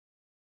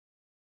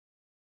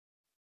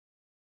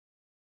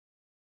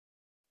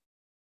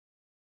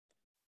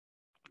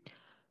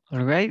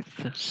All right,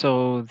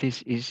 so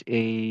this is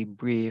a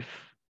brief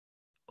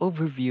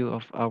overview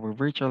of our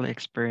virtual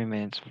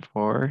experiments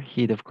for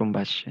heat of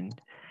combustion.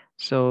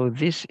 So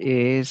this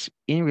is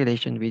in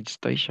relation with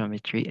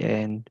stoichiometry,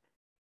 and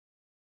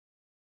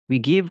we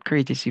give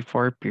courtesy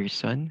for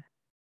Pearson.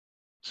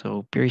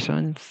 So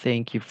Pearson,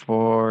 thank you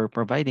for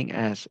providing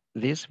us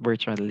this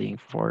virtual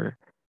link for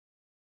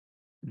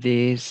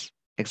this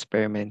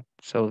experiment.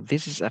 So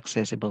this is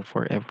accessible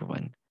for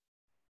everyone.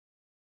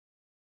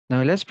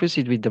 Now let's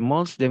proceed with the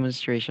moles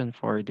demonstration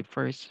for the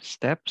first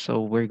step.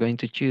 So we're going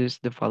to choose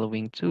the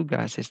following two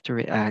gases to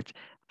react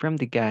from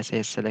the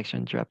gases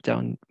selection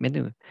drop-down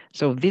menu.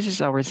 So this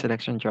is our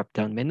selection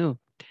drop-down menu.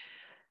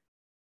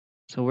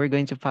 So we're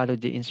going to follow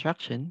the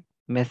instruction,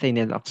 methane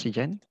and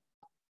oxygen.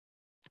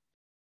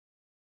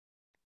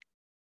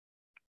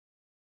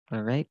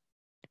 All right.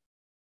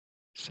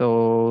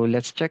 So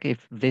let's check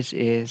if this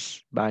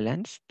is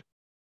balanced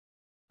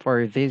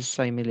for this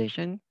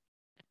simulation.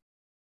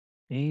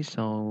 Okay,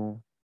 so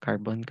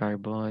carbon,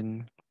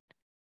 carbon,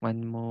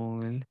 1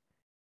 mole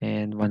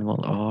and 1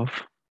 mole of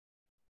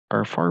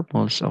or 4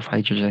 moles of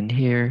hydrogen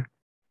here,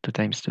 2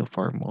 times 2,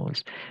 4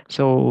 moles.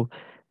 So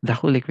the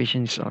whole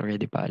equation is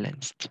already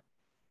balanced.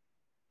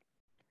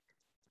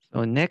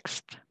 So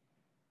next,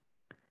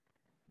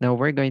 now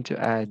we're going to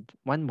add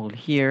 1 mole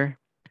here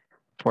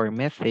for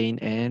methane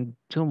and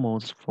 2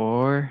 moles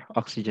for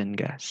oxygen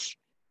gas.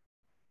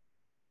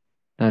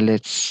 Now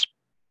let's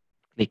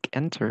click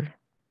enter.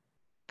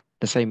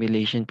 The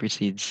simulation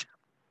proceeds.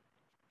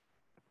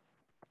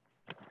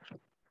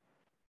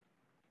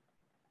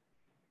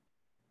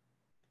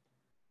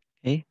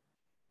 Okay,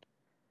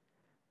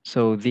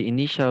 so the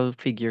initial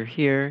figure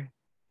here,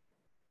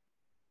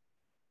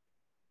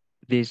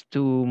 these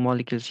two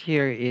molecules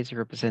here is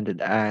represented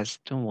as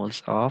 2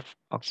 moles of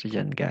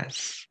oxygen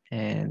gas.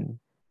 And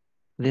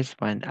this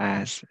one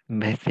as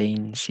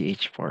methane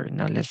CH4.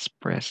 Now let's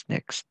press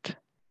next.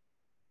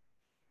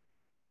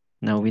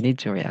 Now we need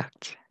to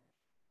react.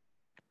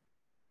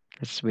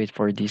 Let's wait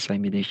for this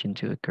simulation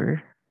to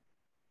occur.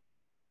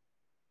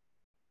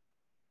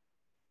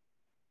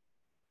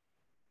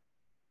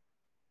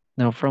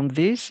 Now from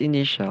this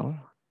initial,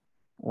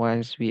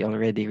 once we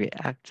already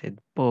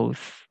reacted both,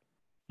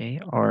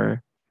 okay,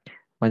 or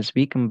once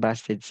we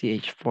combusted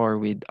CH4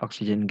 with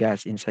oxygen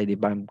gas inside the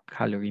bomb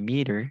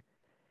calorimeter,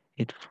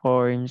 it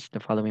forms the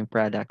following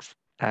products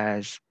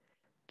as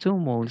 2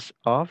 moles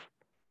of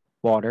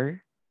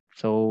water.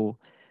 So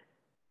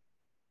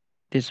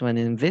this one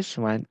and this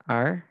one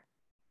are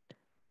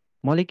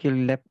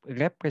molecule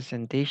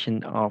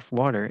representation of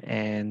water,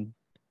 and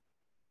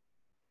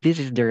this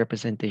is the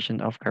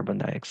representation of carbon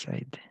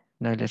dioxide.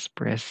 Now let's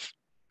press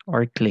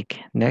or click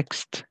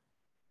next.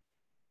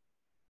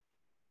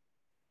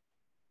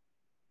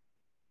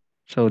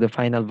 So the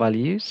final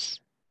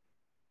values.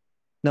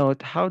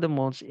 Note how the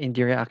moles in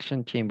the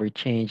reaction chamber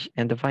change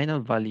and the final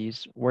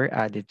values were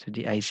added to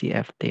the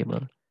ICF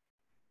table.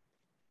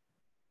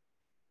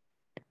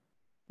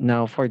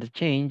 Now for the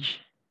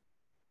change,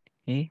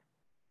 okay?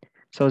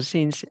 So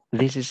since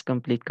this is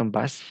complete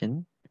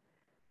combustion,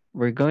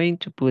 we're going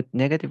to put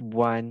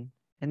 -1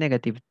 and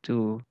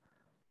 -2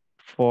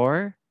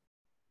 for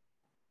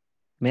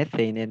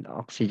methane and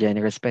oxygen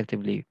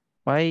respectively.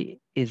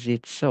 Why is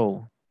it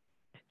so?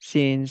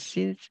 Since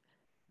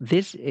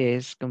this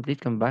is complete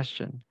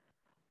combustion,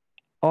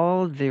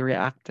 all the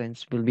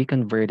reactants will be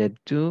converted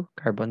to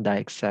carbon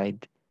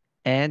dioxide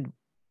and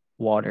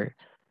water.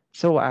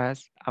 So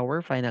as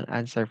our final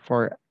answer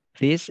for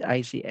this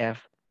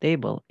ICF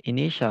table,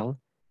 initial,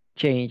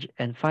 change,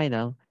 and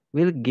final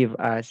will give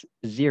us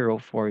 0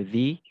 for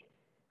the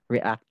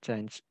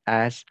reactants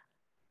as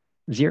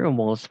 0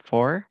 moles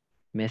for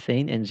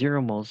methane and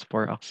 0 moles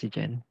for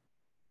oxygen.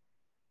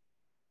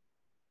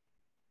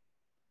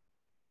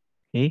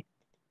 Okay.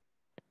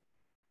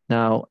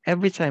 Now,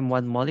 every time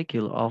one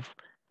molecule of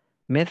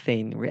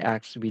methane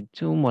reacts with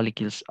 2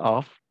 molecules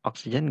of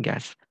oxygen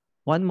gas,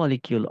 1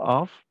 molecule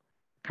of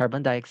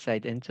carbon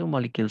dioxide and 2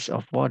 molecules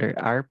of water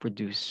are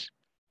produced.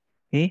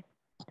 Okay?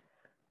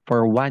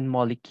 For 1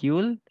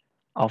 molecule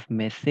of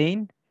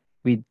methane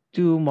with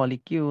 2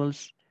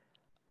 molecules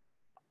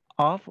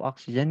of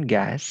oxygen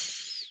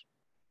gas,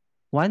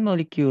 1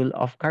 molecule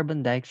of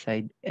carbon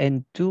dioxide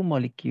and 2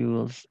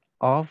 molecules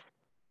of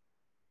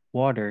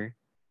water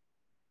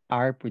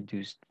are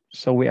produced.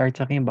 So we are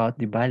talking about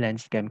the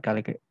balanced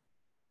chemical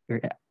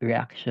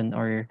reaction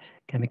or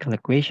chemical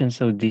equation.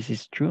 So this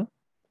is true.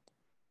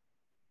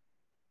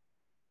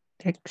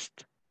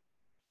 Text.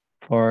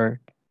 For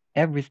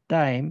every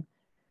time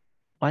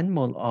 1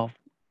 mole of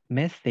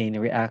methane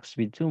reacts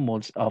with 2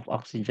 moles of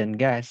oxygen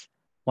gas,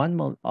 1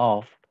 mole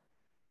of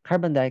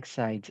carbon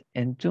dioxide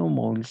and 2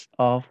 moles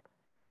of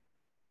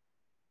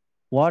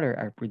water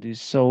are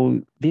produced.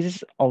 So this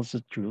is also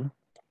true.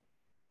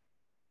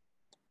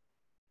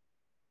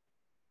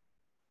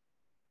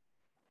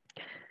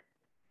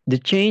 The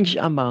change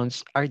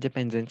amounts are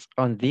dependent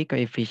on the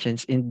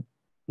coefficients in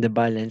the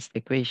balanced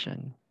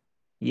equation.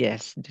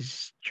 Yes, this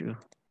is true.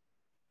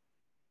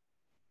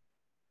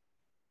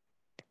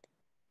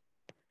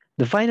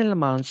 The final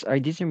amounts are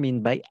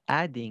determined by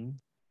adding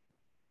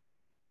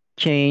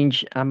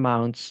change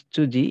amounts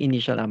to the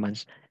initial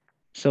amounts.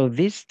 So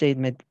this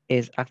statement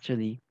is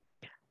actually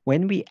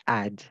when we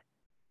add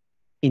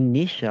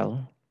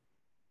initial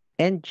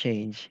and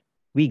change,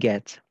 we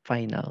get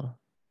final.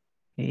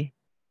 Okay.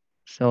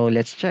 So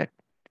let's check.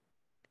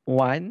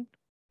 1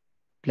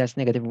 plus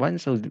negative 1.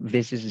 So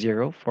this is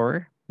 0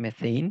 for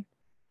methane.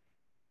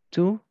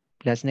 2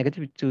 plus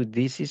negative 2.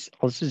 This is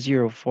also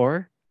 0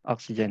 for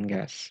oxygen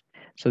gas.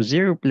 So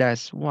 0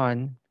 plus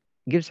 1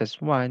 gives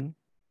us 1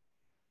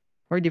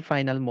 for the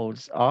final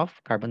moles of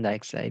carbon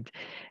dioxide.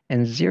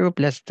 And 0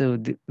 plus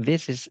 2,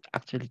 this is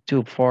actually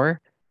 2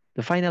 for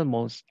the final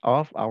moles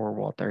of our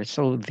water.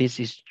 So this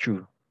is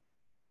true.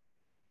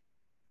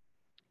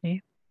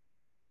 Okay.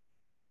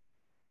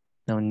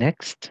 Now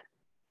next.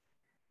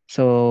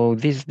 So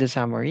this is the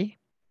summary.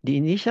 The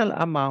initial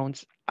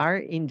amounts are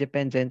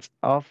independent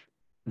of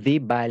the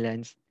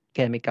balanced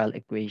chemical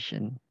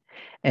equation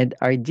and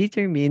are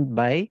determined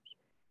by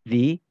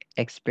the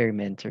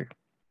experimenter.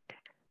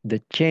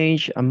 The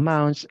change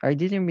amounts are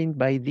determined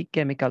by the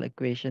chemical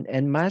equation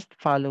and must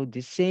follow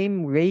the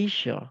same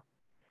ratio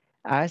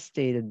as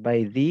stated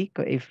by the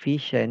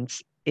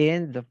coefficients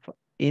in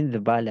the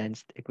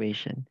balanced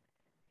equation.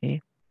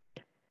 Okay?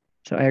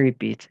 So I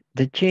repeat,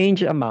 the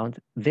change amount,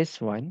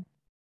 this one,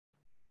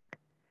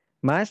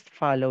 must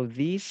follow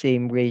the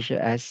same ratio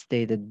as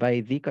stated by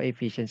the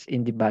coefficients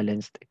in the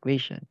balanced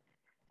equation.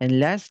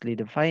 And lastly,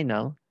 the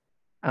final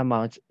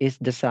amount is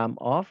the sum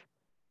of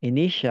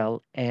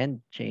initial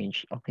and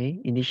change.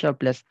 Okay, initial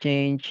plus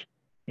change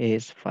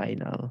is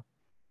final.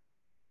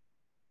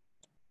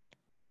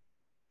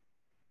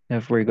 Now,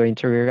 if we're going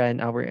to rerun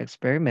our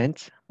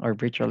experiment, our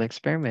virtual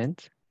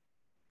experiment,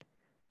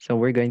 so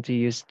we're going to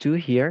use 2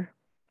 here,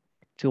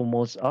 2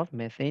 moles of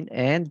methane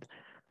and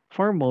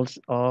 4 moles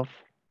of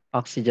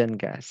oxygen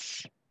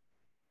gas.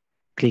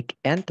 Click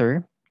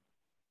enter.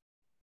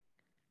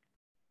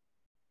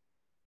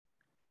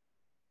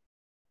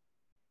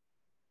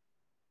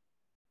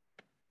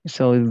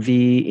 So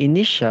the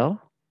initial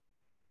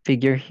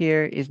figure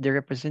here is the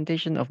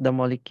representation of the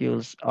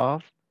molecules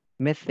of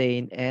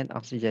methane and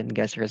oxygen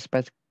gas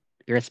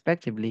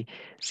respectively,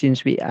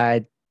 since we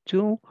add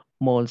 2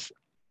 moles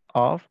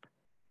of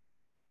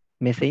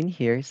methane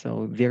here.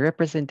 So the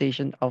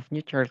representation of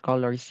neutral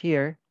colors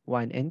here,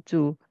 1 and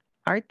 2,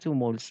 are 2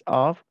 moles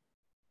of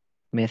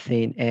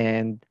methane.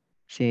 And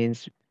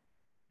since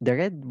the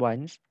red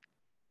ones,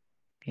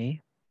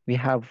 okay, we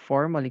have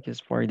 4 molecules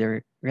for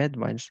the red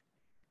ones,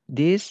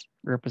 this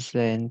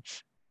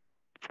represents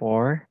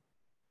 4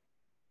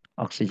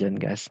 oxygen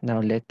gas.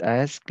 Now let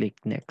us click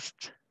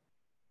next.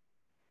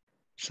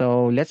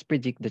 So let's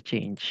predict the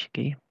change,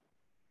 okay?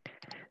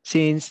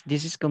 Since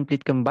this is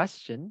complete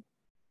combustion,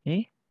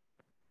 okay?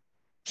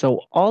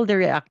 So all the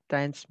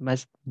reactants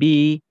must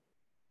be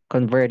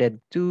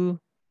converted to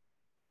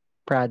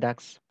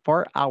products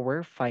for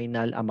our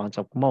final amounts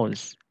of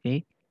moles,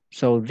 okay?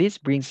 So this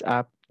brings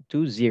up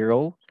to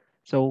 0.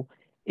 So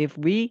if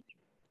we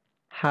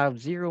have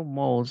 0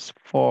 moles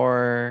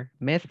for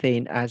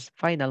methane as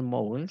final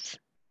moles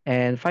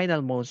and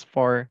final moles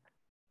for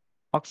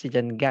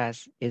oxygen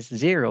gas is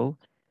 0,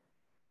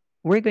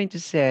 we're going to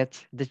set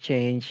the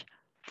change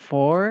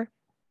for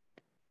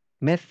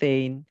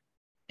methane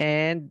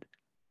and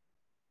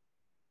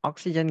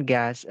oxygen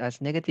gas as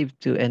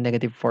 -2 and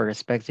 -4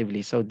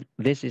 respectively. So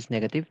this is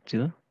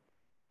 -2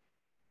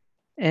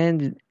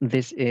 and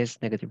this is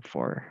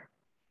 -4.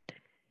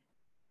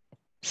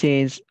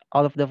 Since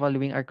all of the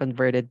following are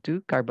converted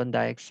to carbon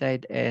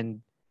dioxide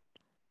and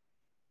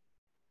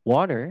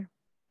water,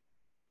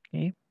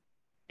 okay?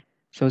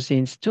 So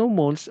since 2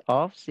 moles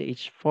of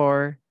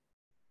CH4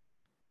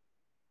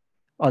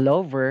 all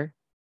over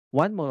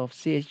 1 mole of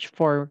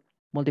CH4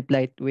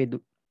 multiplied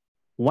with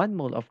 1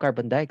 mole of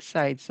carbon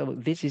dioxide, so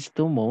this is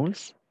 2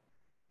 moles.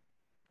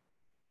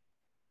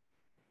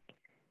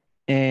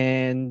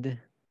 And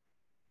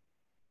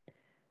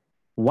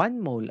 1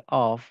 mole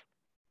of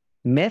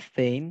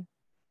methane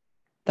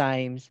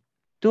times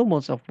 2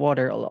 moles of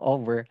water all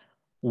over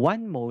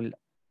 1 mole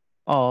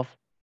of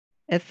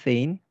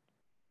ethane.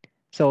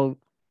 So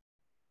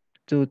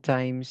 2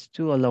 times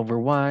 2 all over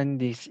 1,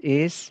 this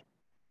is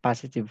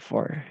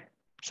 +4.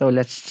 So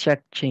let's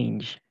check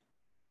change.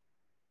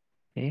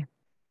 Okay.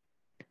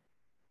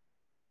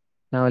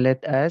 Now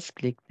let us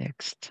click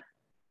next.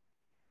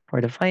 For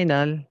the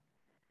final,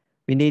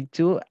 we need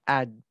to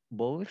add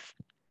both.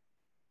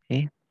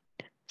 Okay.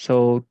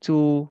 So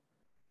 2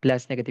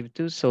 plus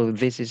 -2, so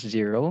this is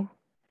 0.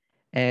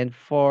 And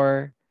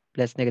 4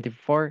 plus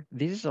 -4,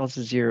 this is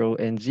also 0.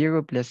 And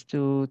 0 plus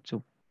 2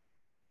 to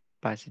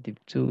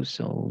 +2,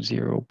 so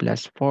 0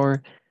 plus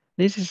 4,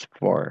 this is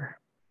 4.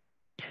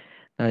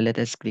 Now let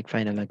us click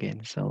final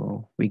again.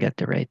 So we got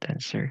the right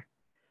answer.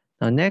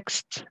 Now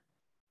next,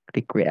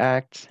 click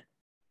react.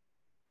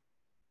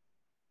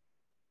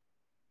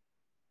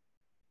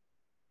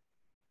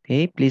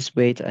 Okay, please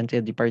wait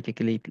until the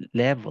particulate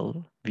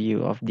level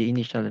view of the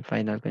initial and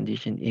final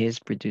condition is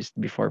produced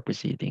before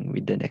proceeding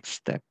with the next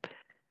step.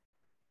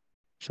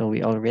 So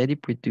we already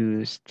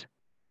produced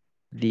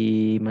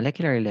the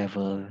molecular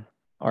level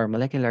or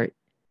molecular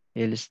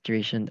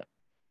illustration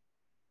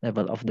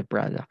level of the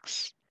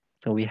products.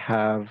 So we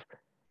have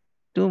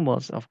 2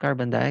 moles of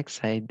carbon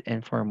dioxide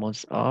and 4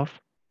 moles of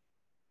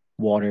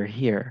water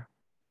here.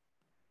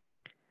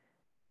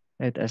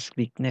 Let us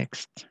click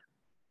next.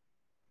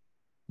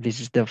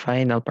 This is the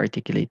final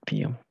particulate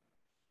fume.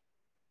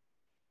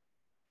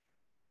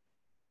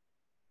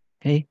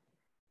 Okay.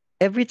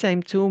 Every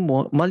time 2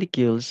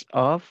 molecules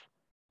of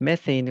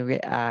methane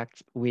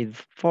react with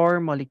 4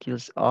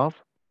 molecules of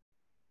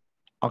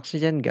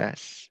oxygen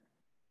gas,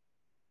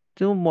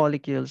 2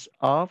 molecules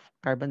of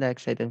carbon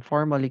dioxide and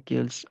 4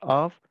 molecules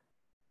of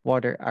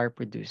water are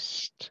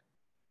produced.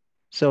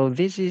 So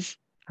this is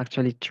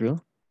actually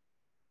true,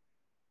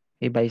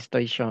 by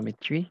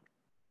stoichiometry.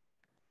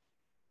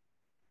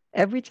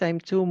 Every time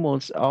 2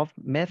 moles of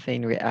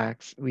methane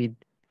reacts with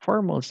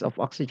 4 moles of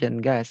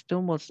oxygen gas,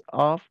 2 moles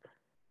of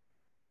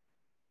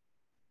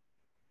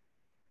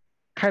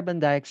carbon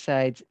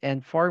dioxide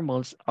and 4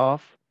 moles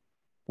of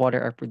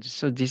water are produced.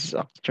 So this is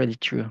actually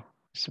true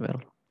as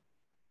well.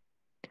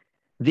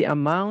 The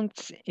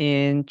amounts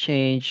in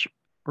change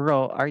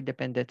rho are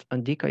dependent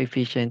on the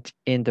coefficient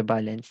in the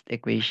balanced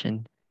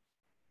equation.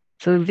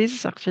 So this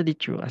is actually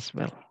true as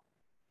well.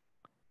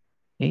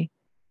 Okay?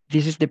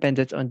 This is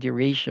dependent on the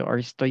ratio or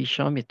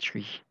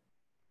stoichiometry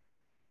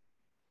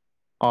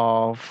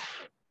of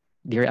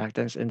the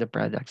reactants and the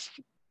products.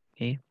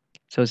 Okay?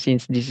 So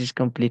since this is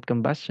complete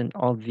combustion,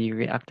 all the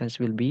reactants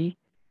will be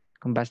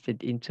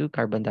combusted into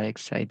carbon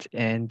dioxide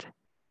and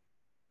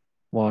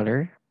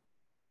water.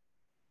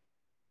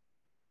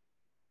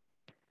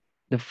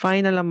 The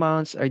final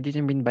amounts are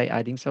determined by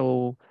adding.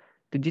 So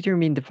to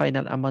determine the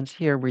final amounts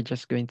here, we're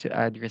just going to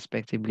add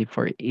respectively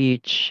for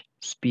each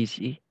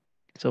species.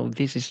 So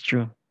this is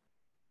true.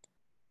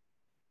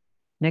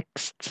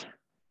 Next.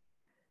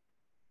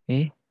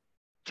 Okay.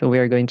 So we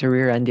are going to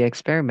rerun the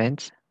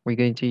experiment. We're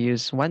going to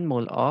use 1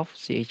 mole of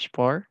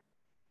CH4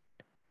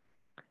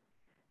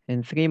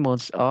 and 3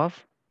 moles of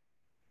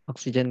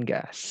oxygen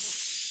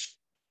gas.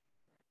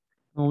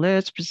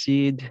 Let's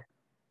proceed.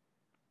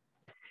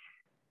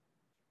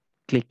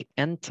 Click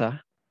enter.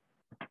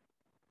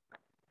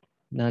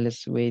 Now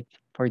let's wait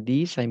for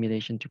the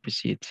simulation to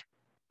proceed.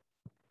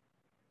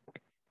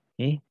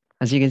 Okay.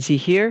 As you can see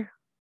here,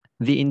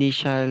 the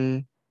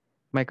initial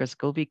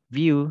microscopic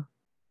view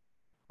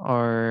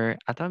or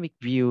atomic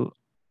view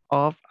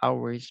of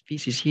our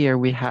species here,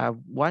 we have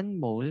 1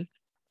 mole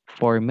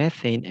for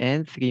methane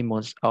and 3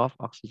 moles of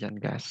oxygen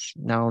gas.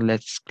 Now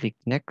let's click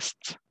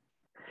next.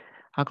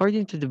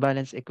 According to the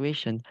balance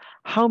equation,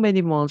 how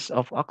many moles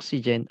of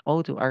oxygen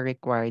O2 are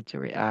required to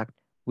react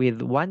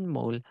with 1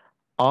 mole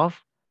of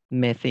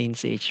methane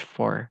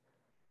CH4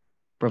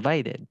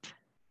 provided?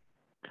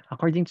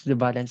 According to the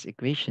balance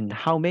equation,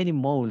 how many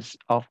moles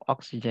of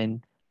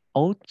oxygen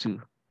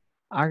O2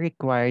 are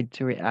required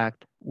to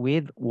react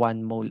with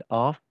 1 mole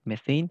of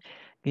methane?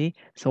 Okay,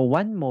 so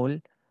 1 mole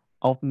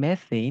of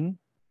methane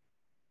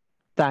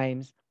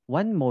times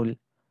 1 mole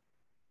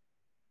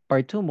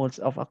or 2 moles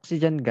of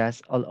oxygen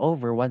gas all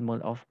over 1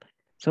 mole of.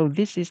 So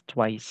this is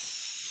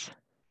twice.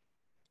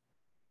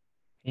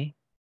 Okay,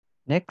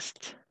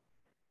 next.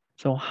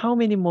 So how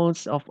many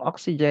moles of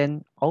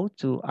oxygen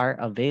O2 are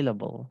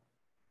available?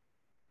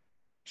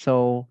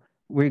 So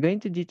we're going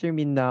to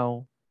determine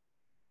now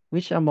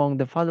which among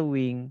the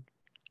following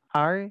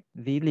are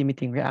the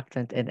limiting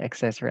reactant and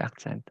excess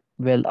reactant.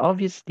 Well,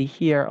 obviously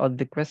here on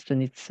the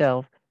question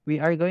itself, we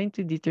are going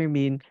to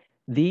determine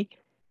the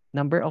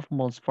number of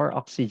moles for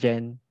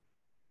oxygen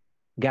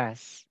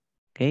gas.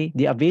 Okay,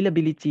 the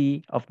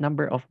availability of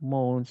number of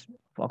moles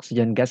of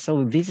oxygen gas.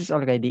 So this is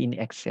already in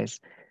excess.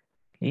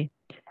 Okay,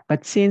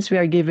 but since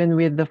we are given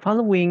with the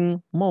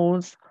following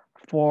moles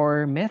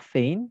for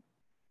methane,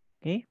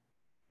 okay,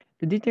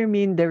 to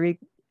determine the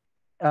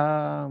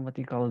what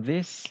do you call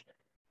this?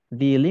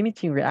 The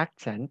limiting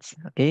reactants,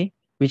 okay,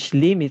 which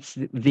limits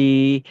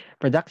the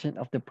production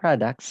of the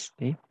products,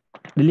 okay.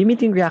 The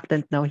limiting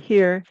reactant now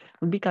here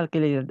will be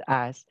calculated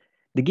as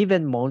the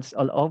given moles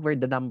all over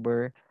the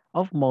number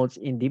of moles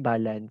in the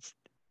balanced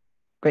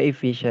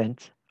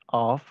coefficient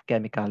of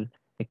chemical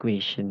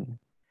equation.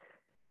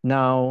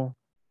 Now,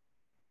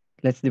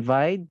 let's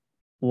divide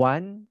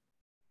 1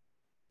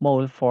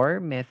 mole for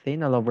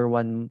methane all over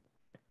 1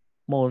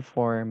 mole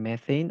for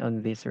methane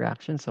on this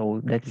reaction. So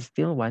that is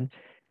still 1.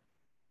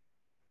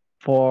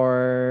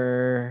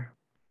 For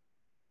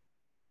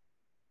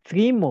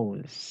 3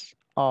 moles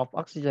of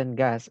oxygen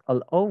gas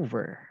all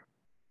over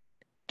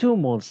 2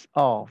 moles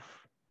of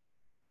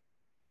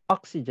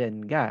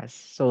oxygen gas.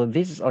 So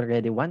this is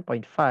already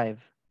 1.5.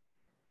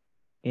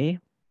 Okay.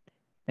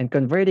 And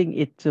converting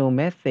it to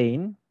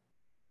methane,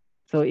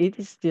 so it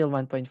is still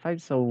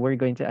 1.5. So we're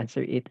going to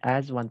answer it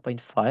as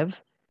 1.5.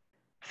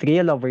 3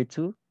 all over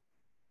 2.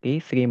 Okay.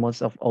 3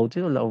 moles of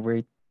O2 all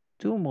over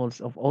 2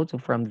 moles of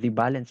O2 from the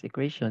balance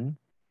equation.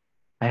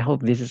 I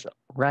hope this is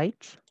right.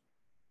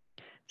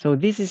 So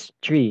this is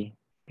 3.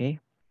 Okay.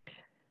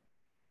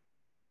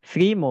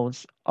 3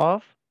 moles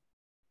of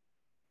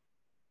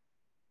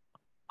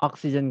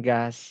oxygen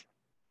gas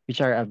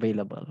which are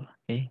available.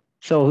 Okay.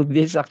 So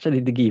this is actually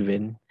the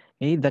given.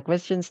 Okay. The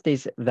question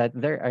states that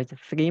there are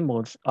 3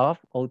 moles of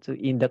O2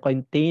 in the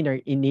container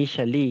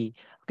initially.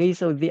 Okay.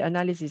 So the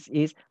analysis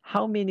is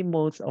how many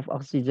moles of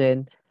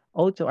oxygen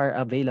O2 are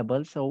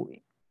available. So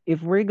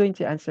if we're going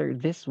to answer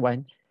this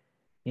one,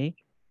 okay,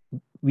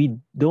 we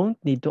don't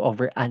need to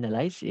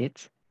overanalyze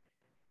it.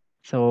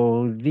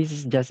 So this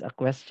is just a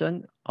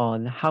question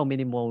on how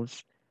many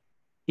moles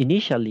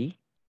initially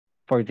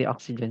for the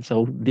oxygen.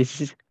 So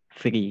this is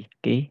 3,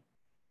 okay?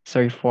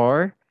 Sorry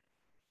for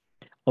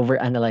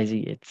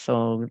overanalyzing it.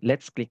 So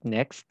let's click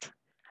next.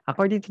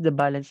 According to the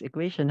balance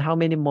equation, how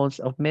many moles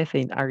of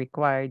methane are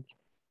required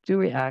to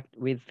react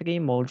with 3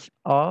 moles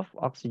of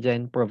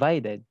oxygen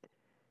provided?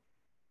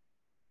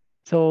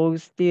 So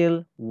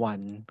still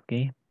 1,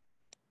 okay?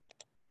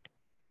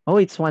 Oh,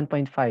 it's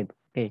 1.5.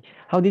 Okay,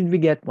 how did we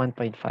get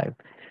 1.5?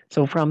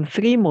 So from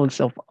 3 moles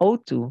of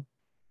O2,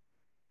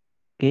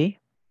 okay,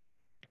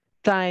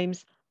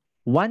 times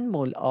 1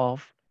 mole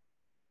of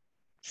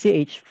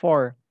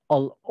CH4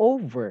 all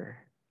over.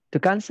 To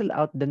cancel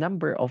out the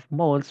number of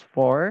moles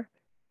for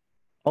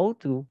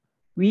O2,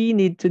 we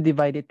need to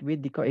divide it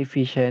with the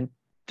coefficient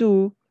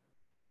 2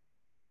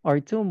 or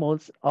 2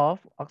 moles of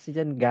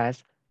oxygen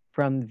gas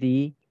from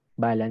the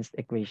balanced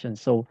equation.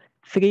 So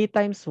 3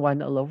 times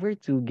 1 all over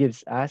 2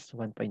 gives us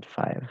 1.5.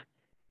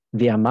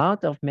 The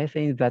amount of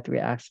methane that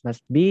reacts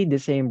must be the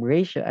same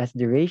ratio as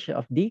the ratio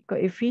of the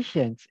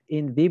coefficients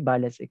in the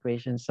balanced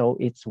equation. So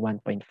it's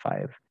 1.5.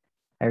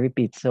 I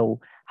repeat,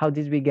 so how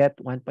did we get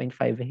 1.5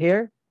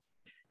 here?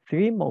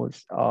 3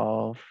 moles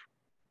of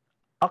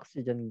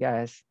oxygen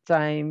gas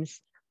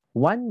times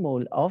 1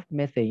 mole of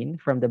methane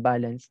from the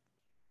balance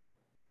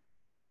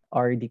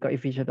or the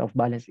coefficient of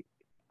balance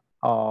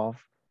of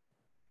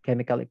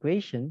chemical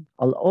equation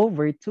all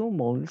over 2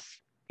 moles,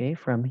 okay,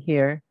 from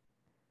here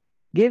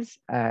gives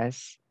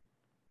us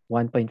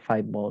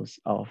 1.5 moles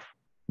of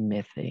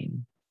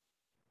methane.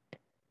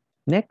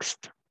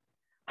 Next,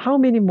 how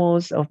many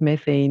moles of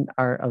methane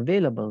are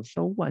available?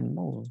 So 1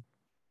 mole.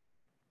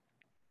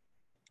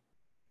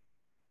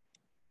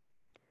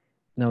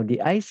 Now,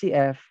 the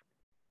ICF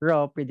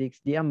raw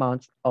predicts the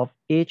amounts of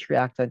each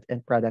reactant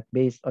and product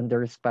based on the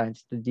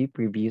response to the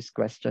previous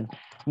question.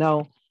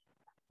 Now,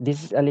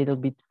 this is a little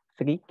bit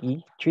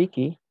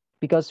tricky,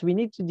 because we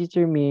need to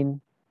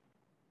determine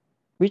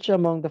which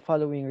among the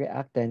following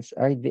reactants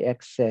are the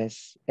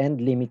excess and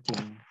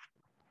limiting.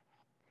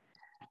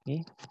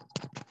 Okay?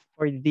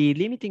 For the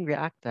limiting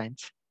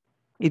reactants,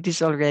 it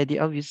is already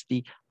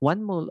obviously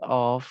 1 mole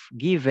of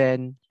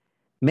given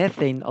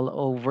methane all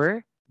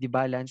over the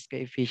balance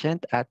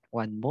coefficient at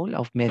 1 mole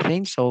of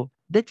methane. So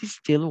that is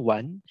still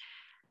 1.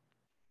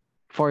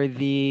 For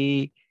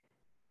the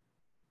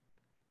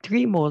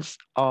 3 moles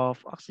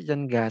of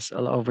oxygen gas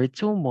all over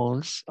 2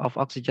 moles of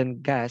oxygen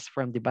gas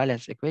from the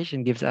balance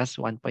equation gives us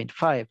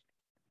 1.5.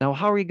 Now,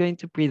 how are we going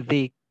to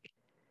predict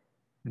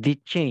the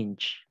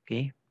change?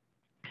 Okay,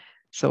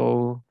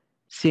 so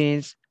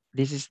since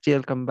this is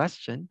still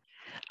combustion,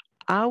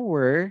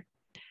 our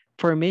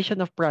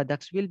formation of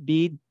products will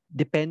be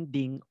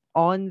depending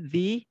on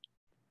the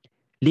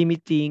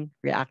limiting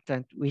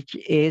reactant, which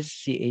is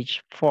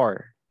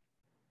CH4.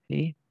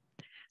 Okay?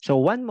 So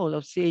 1 mole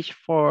of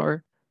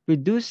CH4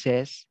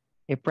 produces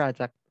a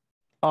product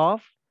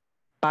of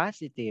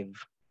positive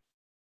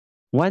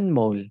 1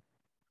 mole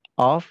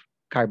of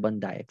carbon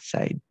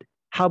dioxide.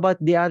 How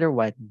about the other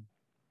one?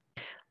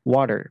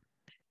 Water.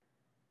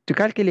 To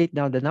calculate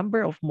now the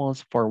number of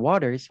moles for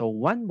water, so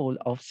 1 mole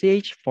of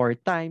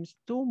CH4 times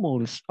 2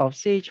 moles of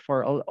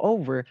CH4 all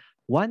over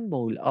 1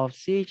 mole of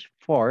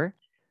CH4.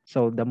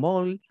 So the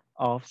mole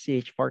of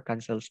CH4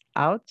 cancels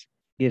out,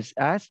 gives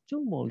us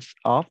 2 moles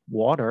of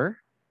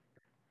water.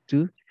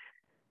 2.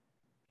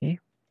 Okay.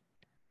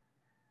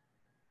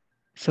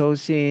 So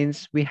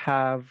since we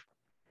have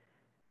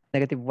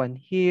 -1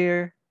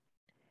 here,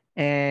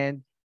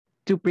 and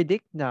to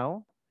predict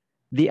now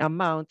the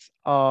amount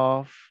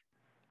of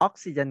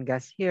oxygen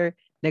gas here,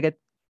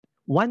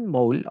 -1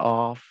 mole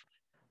of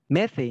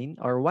methane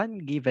or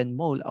 1 given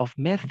mole of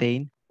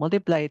methane,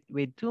 multiply it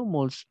with 2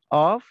 moles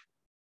of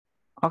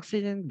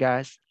oxygen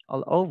gas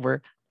all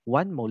over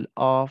 1 mole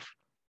of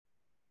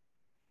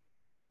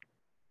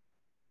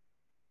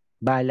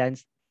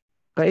balanced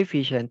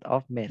coefficient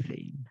of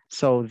methane.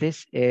 So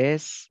this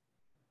is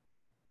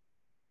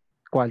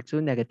equal to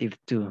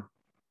 -2.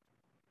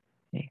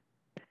 Okay.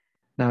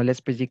 Now let's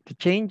predict the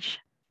change.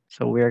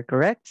 So we are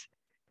correct.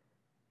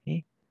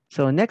 Okay.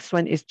 So next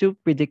one is to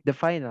predict the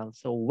final.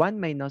 So 1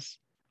 minus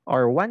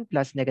or 1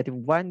 plus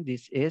 -1,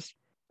 this is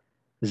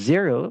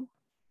 0.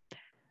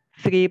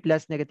 3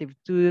 plus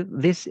 -2,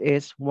 this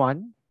is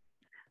 1.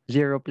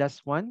 0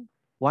 plus 1,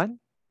 1.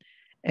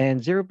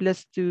 And 0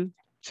 plus 2,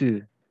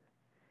 2.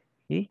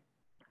 Okay.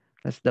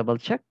 Let's double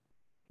check.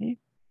 Okay.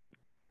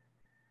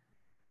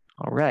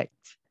 All right.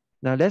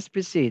 Now let's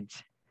proceed.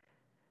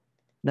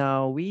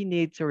 Now we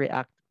need to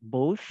react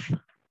both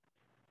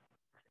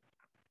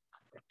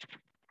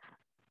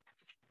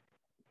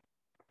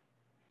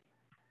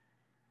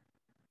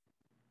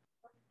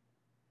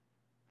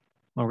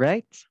All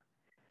right.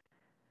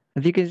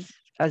 As you can,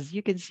 as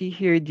you can see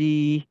here,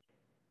 the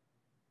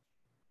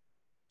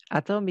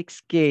atomic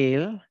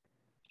scale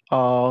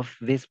of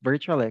this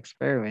virtual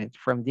experiment,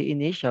 from the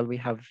initial, we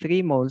have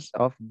 3 moles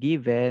of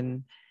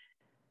given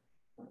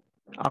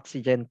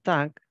oxygen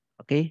tank.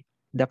 Okay.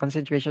 The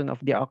concentration of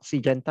the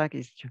oxygen tank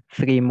is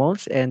 3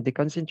 moles, and the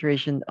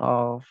concentration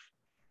of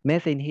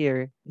methane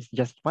here is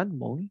just 1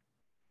 mole.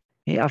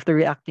 Okay. After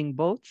reacting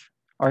both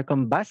or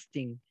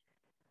combusting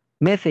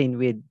methane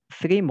with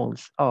 3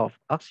 moles of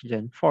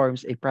oxygen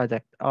forms a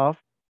product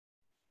of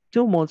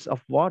 2 moles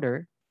of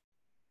water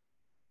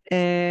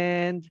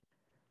and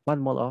 1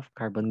 mole of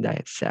carbon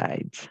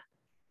dioxide.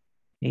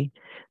 Okay.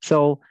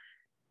 So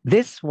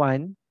this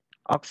one,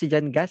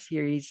 oxygen gas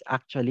here is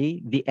actually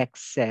the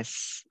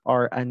excess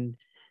or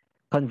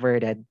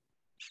unconverted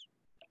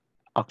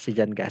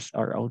oxygen gas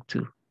or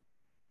O2.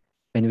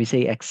 When we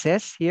say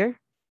excess here,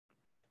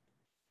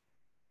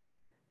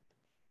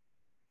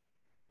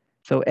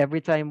 so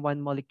every time 1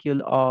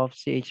 molecule of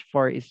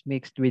CH4 is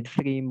mixed with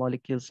 3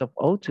 molecules of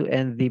O2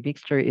 and the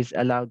mixture is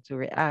allowed to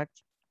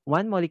react,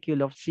 1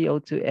 molecule of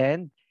CO2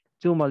 and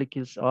 2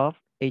 molecules of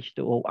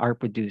H2O are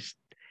produced.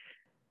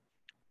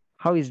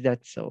 How is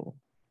that so?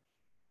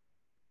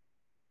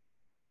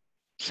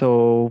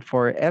 So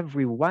for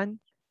every 1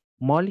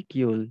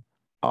 molecule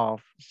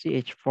of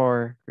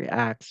CH4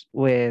 reacts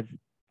with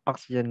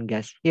oxygen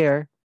gas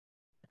here,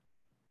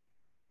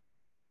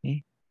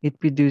 okay, it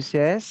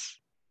produces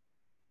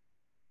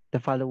the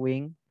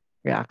following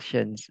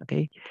reactions.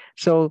 Okay,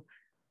 so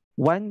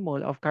 1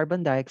 mole of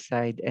carbon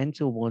dioxide and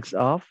 2 moles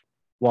of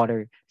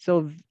water.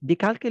 So the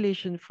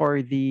calculation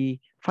for the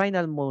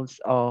final moles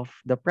of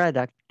the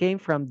product came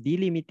from the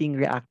limiting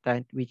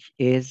reactant, which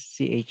is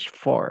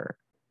CH4.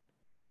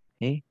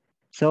 Okay,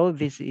 so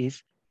this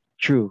is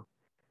true.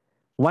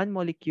 1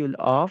 molecule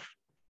of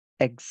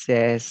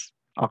excess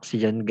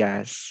oxygen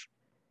gas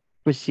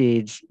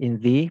proceeds in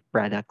the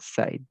product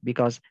side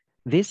because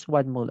this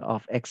 1 mole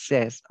of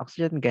excess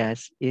oxygen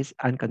gas is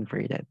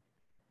unconverted.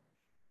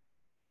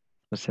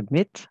 So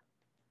submit.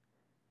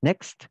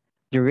 Next,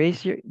 the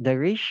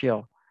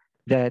ratio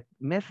that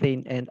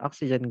methane and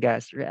oxygen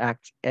gas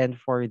react and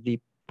for the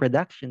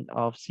production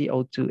of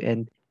CO2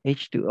 and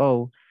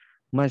H2O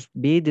must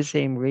be the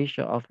same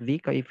ratio of the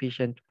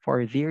coefficient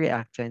for the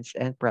reactants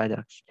and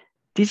products.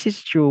 This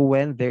is true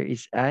when there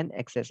is an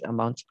excess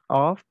amount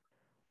of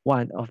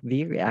one of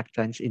the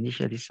reactants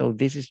initially. So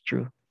this is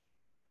true.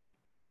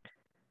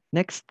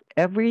 Next,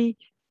 every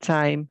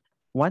time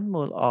 1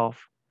 mole of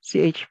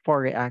CH4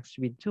 reacts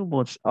with 2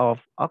 moles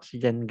of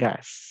oxygen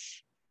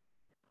gas,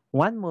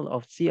 1 mole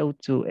of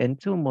CO2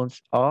 and 2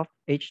 moles of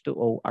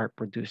H2O are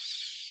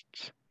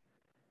produced.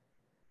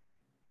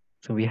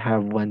 So we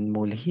have 1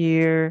 mole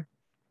here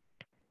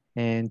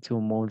and 2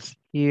 moles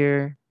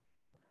here.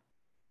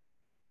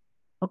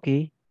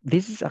 Okay,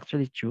 this is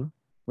actually true.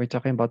 We're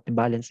talking about the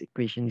balance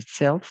equation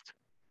itself.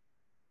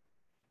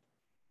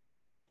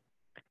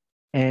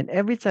 And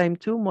every time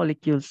 2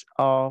 molecules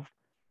of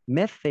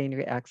methane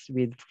reacts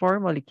with 4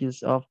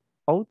 molecules of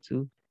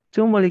O2,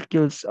 2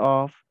 molecules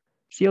of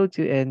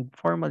CO2 and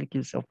 4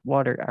 molecules of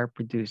water are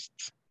produced.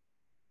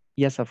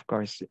 Yes, of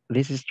course,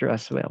 this is true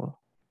as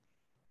well.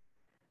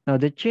 Now,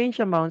 the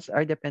change amounts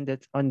are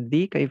dependent on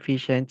the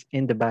coefficient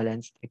in the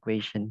balanced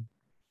equation.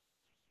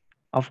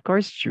 Of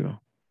course, true.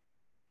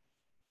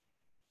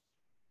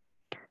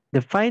 The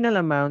final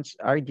amounts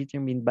are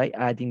determined by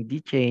adding the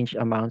change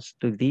amounts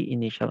to the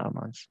initial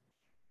amounts.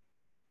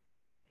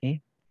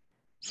 Okay.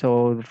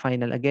 So the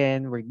final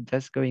again, we're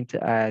just going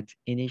to add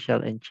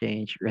initial and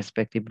change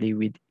respectively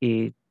with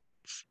its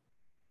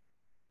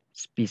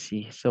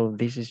species. So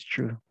this is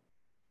true.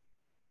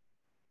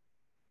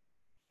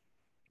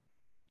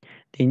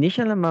 The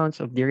initial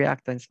amounts of the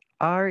reactants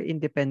are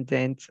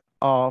independent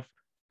of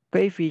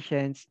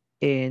coefficients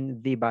in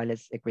the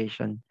balanced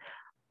equation.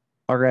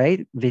 All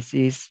right, this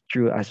is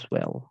true as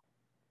well.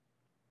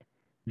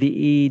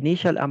 The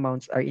initial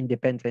amounts are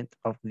independent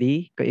of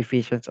the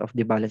coefficients of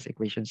the balanced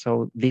equation.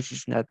 So this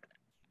is not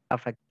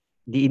affect.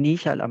 The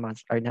initial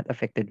amounts are not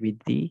affected with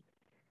the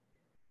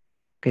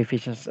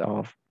coefficients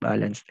of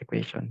balanced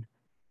equation.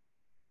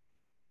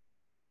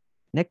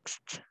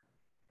 Next.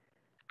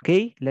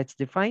 Okay, let's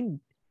define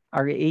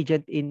a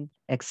reagent in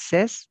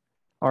excess,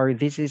 or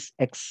this is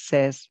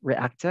excess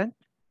reactant,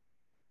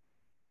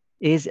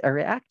 is a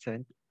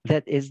reactant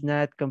that is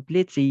not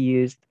completely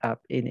used up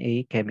in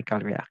a chemical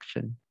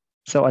reaction.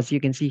 So as you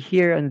can see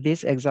here on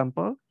this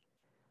example,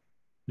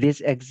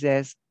 this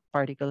excess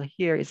particle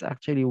here is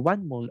actually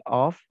 1 mole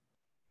of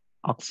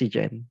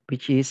oxygen,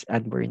 which is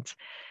unburnt.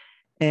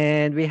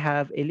 And we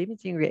have a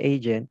limiting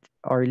reagent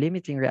or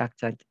limiting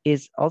reactant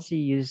is also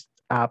used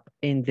up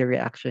in the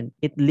reaction.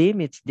 It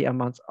limits the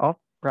amounts of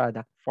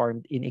product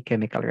formed in a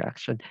chemical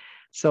reaction.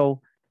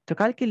 So to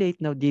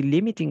calculate now the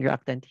limiting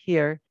reactant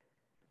here,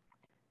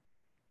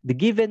 the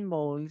given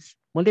moles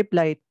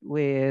multiplied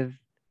with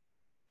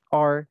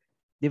or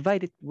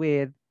divided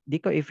with the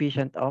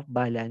coefficient of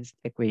balanced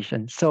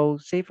equation. So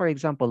say for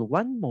example,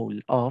 1 mole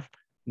of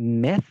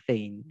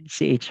methane,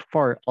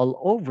 CH4, all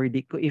over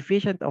the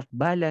coefficient of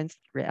balanced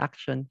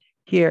reaction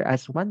here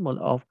as 1 mole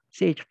of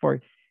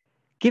CH4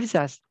 gives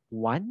us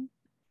 1.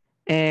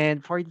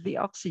 And for the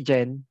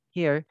oxygen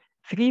here,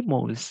 3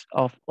 moles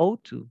of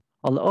O2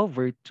 all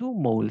over 2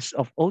 moles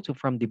of O2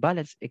 from the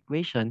balance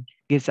equation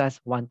gives us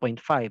 1.5.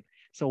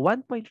 So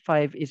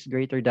 1.5 is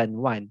greater than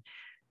 1.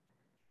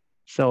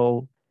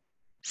 So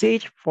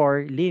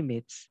CH4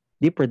 limits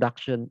the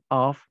production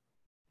of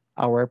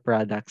our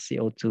product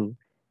CO2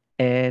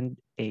 and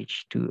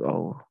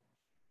H2O.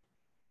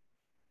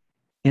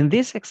 In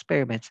these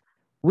experiments,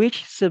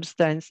 which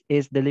substance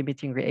is the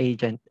limiting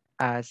reagent?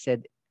 As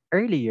said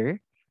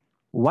earlier,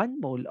 1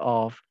 mole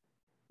of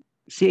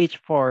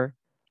CH4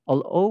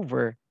 all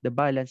over the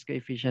balance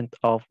coefficient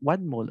of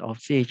 1 mole of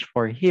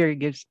CH4 here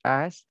gives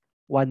us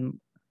 1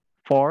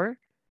 for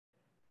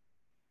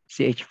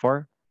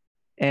CH4.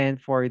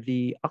 And for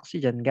the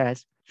oxygen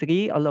gas,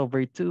 3 all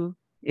over 2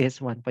 is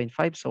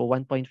 1.5. So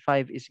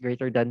 1.5 is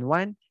greater than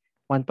 1.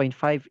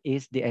 1.5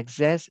 is the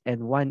excess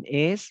and 1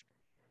 is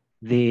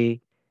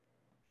the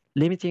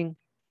limiting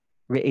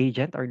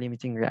reagent or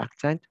limiting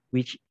reactant,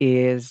 which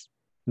is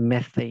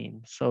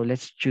methane. So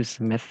let's choose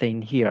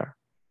methane here.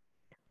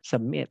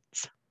 Submit.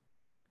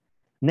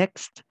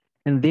 Next,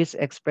 in this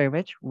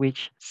experiment,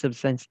 which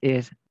substance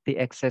is the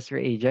excess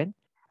reagent?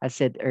 As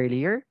said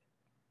earlier,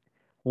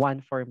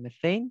 1 for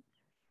methane,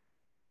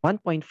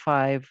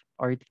 1.5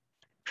 or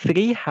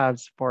 3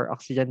 halves for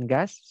oxygen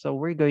gas. So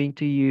we're going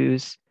to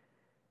use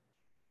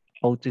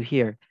O2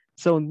 here.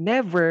 So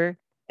never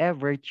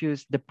ever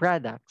choose the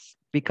products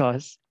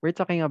because we're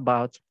talking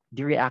about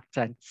the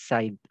reactant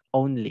side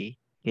only,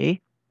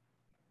 okay?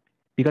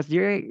 Because the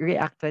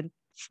reactants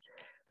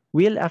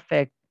will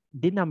affect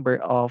the number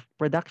of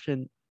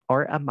production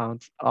or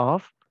amounts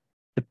of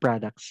the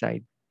product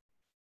side.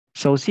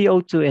 So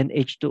CO2 and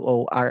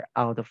H2O are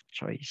out of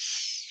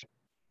choice.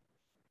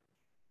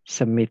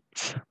 Submit.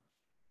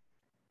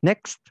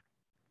 Next,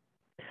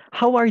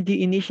 how are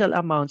the initial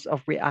amounts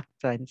of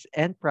reactants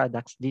and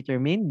products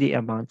determined? The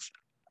amounts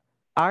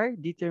are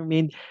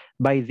determined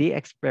by the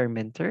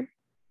experimenter.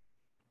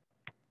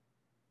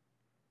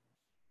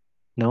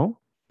 No.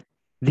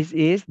 This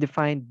is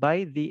defined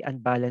by the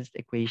unbalanced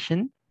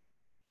equation.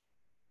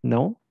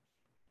 No.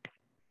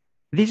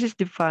 This is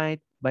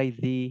defined by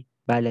the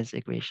balanced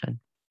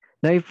equation.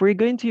 Now, if we're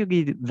going to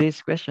read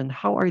this question,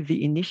 how are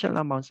the initial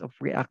amounts of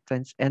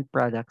reactants and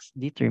products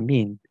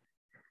determined?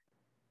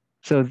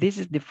 So this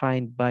is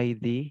defined by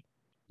the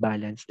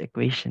balanced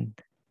equation.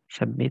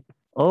 Submit.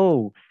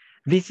 Oh,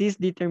 this is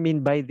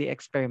determined by the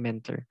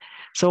experimenter.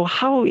 So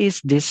how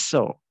is this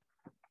so?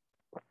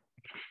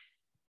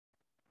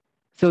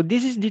 So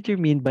this is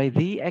determined by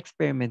the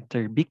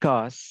experimenter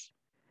because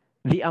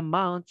the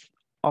amount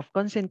of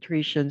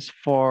concentrations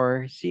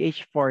for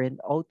CH4 and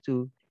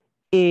O2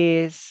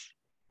 is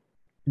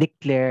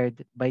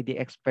declared by the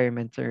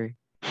experimenter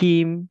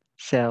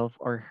himself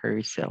or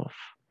herself.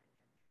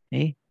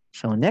 Okay,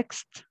 so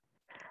next,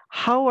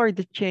 how are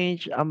the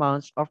change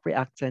amounts of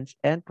reactants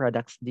and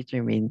products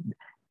determined?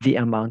 The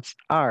amounts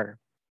are.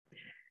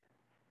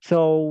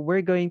 So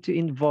we're going to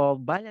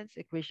involve balance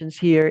equations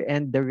here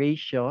and the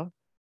ratio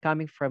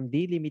coming from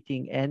the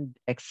limiting and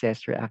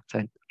excess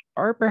reactant,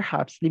 or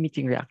perhaps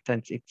limiting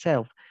reactants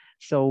itself.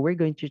 So we're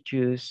going to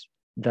choose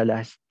the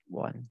last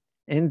one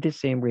in the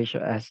same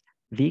ratio as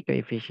the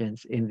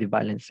coefficients in the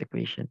balance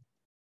equation.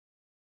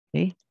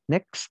 Okay,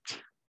 next.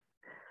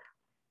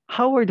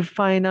 How are the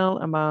final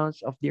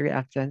amounts of the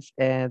reactants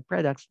and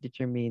products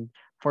determined?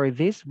 For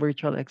this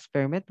virtual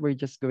experiment, we're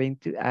just going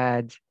to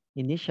add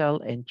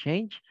initial and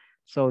change.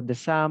 So the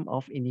sum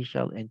of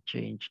initial and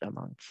change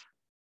amounts.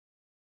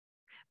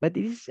 But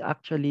it is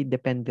actually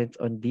dependent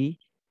on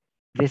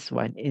this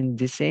one in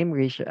the same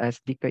ratio as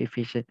the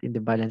coefficient in the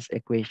balance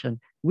equation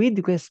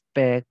with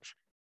respect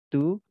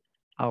to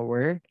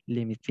our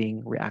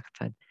limiting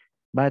reactant.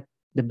 But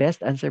the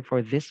best answer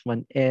for this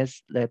one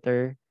is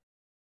letter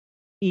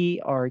E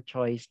or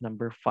choice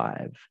number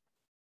 5.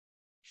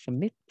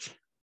 Submit.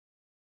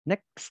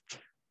 Next.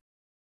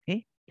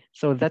 Okay.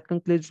 So that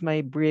concludes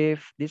my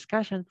brief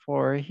discussion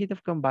for heat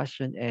of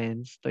combustion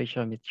and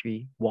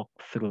stoichiometry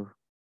walkthrough.